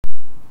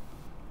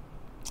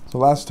So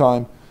last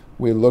time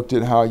we looked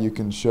at how you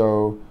can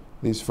show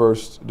these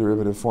first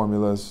derivative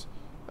formulas.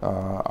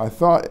 I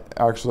thought,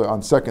 actually,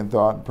 on second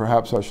thought,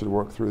 perhaps I should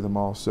work through them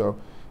all. So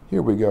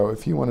here we go.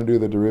 If you want to do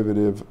the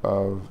derivative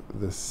of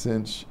the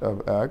sinh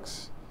of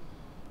x,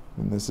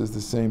 then this is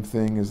the same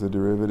thing as the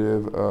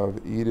derivative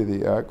of e to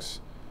the x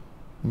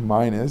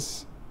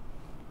minus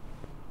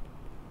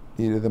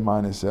e to the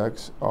minus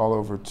x all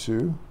over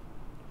 2.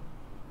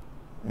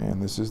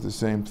 And this is the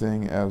same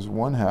thing as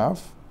 1/2.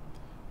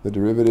 The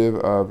derivative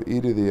of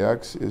e to the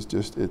x is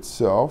just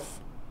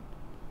itself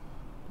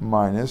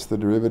minus the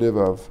derivative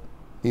of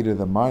e to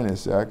the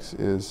minus x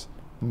is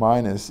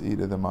minus e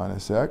to the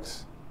minus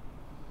x.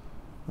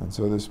 And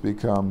so this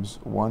becomes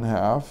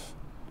 1/2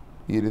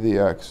 e to the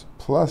x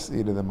plus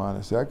e to the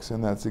minus x,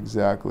 and that's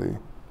exactly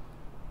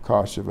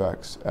cosh of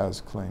x as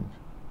claimed.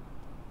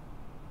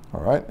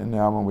 All right, and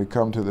now when we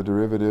come to the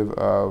derivative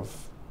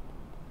of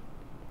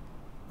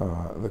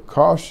the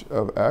cosh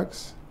of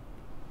x,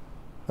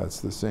 that's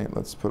the same,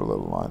 let's put a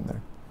little line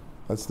there.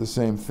 That's the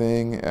same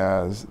thing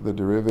as the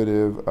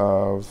derivative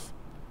of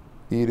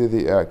e to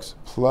the x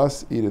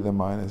plus e to the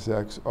minus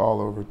x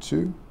all over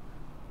 2.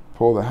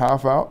 Pull the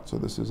half out, so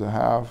this is a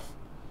half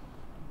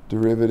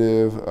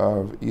derivative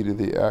of e to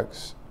the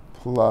x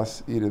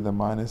plus e to the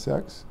minus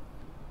x.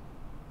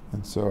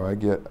 And so I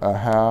get a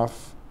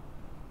half,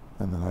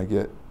 and then I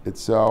get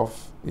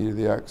itself, e to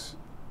the x.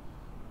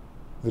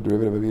 The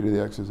derivative of e to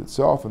the x is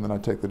itself, and then I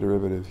take the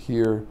derivative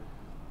here,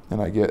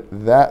 and I get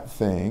that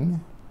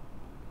thing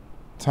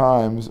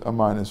times a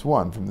minus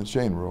 1 from the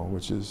chain rule,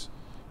 which is,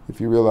 if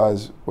you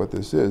realize what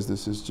this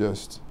is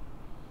just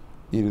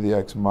e to the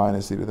x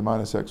minus e to the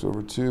minus x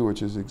over 2,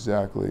 which is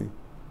exactly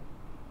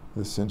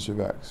the sinh of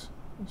x.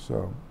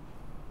 So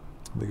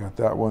we got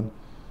that one.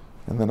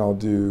 And then I'll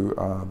do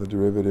the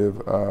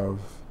derivative of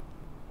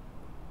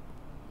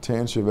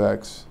tan of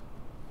x.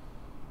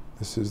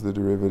 This is the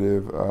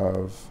derivative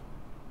of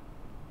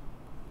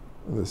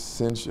the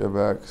sinh of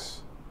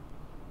x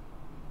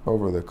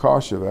over the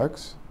cosh of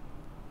x.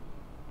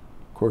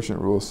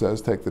 Quotient rule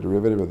says take the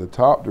derivative of the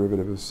top.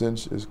 Derivative of sinh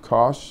is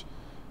cosh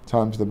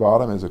times the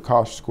bottom is a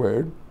cosh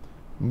squared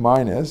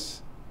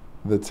minus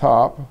the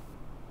top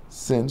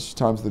sinh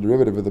times the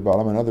derivative of the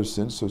bottom, another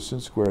sinh, so sinh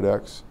squared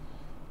x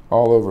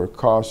all over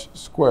cosh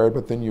squared.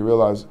 But then you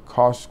realize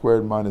cosh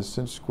squared minus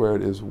sinh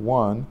squared is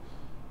 1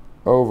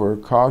 over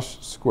cosh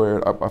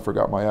squared, I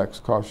forgot my x,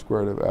 cosh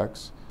squared of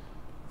x.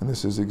 And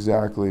this is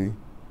exactly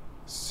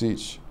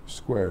sech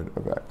squared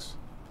of x.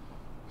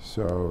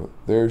 So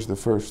there's the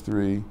first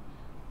three.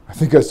 I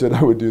think I said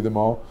I would do them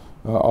all.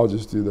 I'll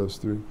just do those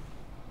three.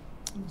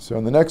 So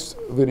in the next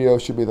video,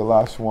 should be the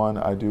last one,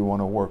 I do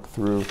want to work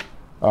through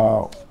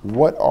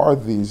what are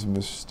these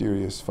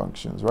mysterious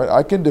functions, right?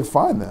 I can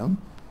define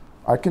them.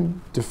 I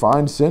can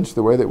define sinh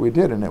the way that we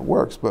did, and it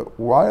works. But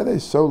why are they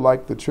so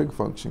like the trig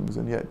functions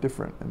and yet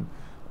different? And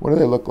what do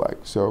they look like?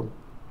 So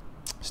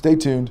stay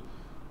tuned.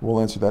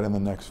 We'll answer that in the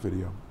next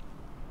video.